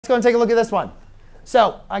Let's go and take a look at this one.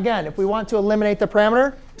 So again, if we want to eliminate the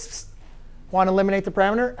parameter,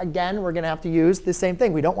 again, we're going to have to use the same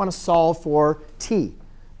thing. We don't want to solve for t,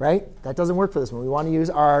 right? That doesn't work for this one. We want to use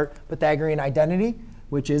our Pythagorean identity,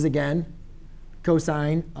 which is, again,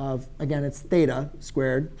 cosine of, again, it's theta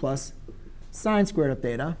squared plus sine squared of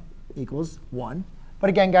theta equals 1. But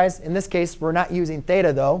again, guys, in this case, we're not using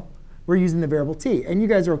theta, though. We're using the variable t. And you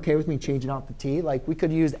guys are OK with me changing out the t. Like, we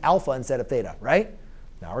could use alpha instead of theta, right?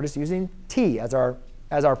 Now we're just using t as our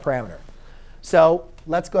parameter. So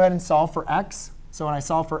let's go ahead and solve for x. So when I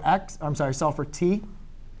solve for solve for t.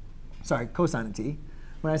 Sorry, cosine of t.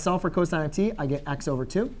 When I solve for cosine of t, I get x over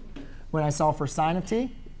 2. When I solve for sine of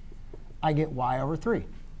t, I get y over 3.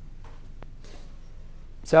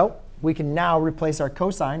 So we can now replace our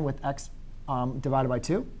cosine with x divided by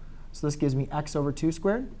 2. So this gives me x over 2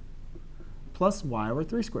 squared plus y over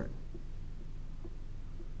 3 squared.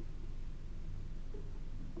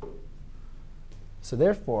 So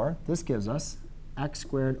therefore, this gives us x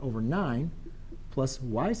squared over 9 plus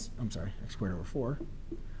x squared over 4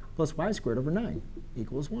 plus y squared over 9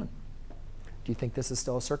 equals 1. Do you think this is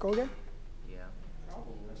still a circle again? Yeah.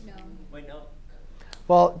 Probably. No. Wait, no.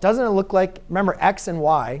 Well, doesn't it look like, remember x and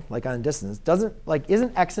y, like on distance,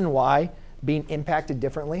 isn't x and y being impacted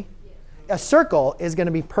differently? Yeah. A circle is going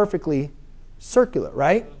to be perfectly circular,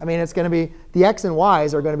 right? I mean, it's going to be, the x and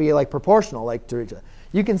y's are going to be like proportional to each other.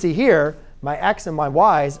 You can see here, my x and my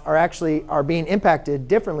y's are being impacted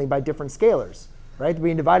differently by different scalars, right? They're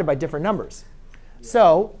being divided by different numbers. Yeah.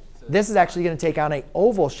 So this is actually going to take on an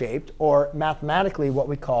oval-shaped, or mathematically what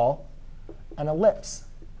we call an ellipse.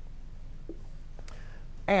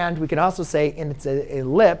 And we can also say it's an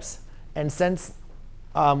ellipse. And since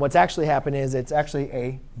what's actually happened is it's actually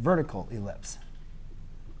a vertical ellipse.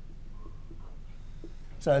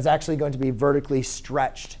 So it's actually going to be vertically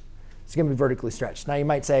stretched. It's going to be vertically stretched. Now you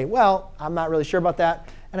might say, well, I'm not really sure about that.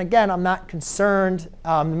 And again, I'm not concerned.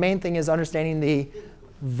 The main thing is understanding the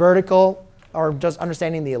vertical, or just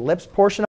understanding the ellipse portion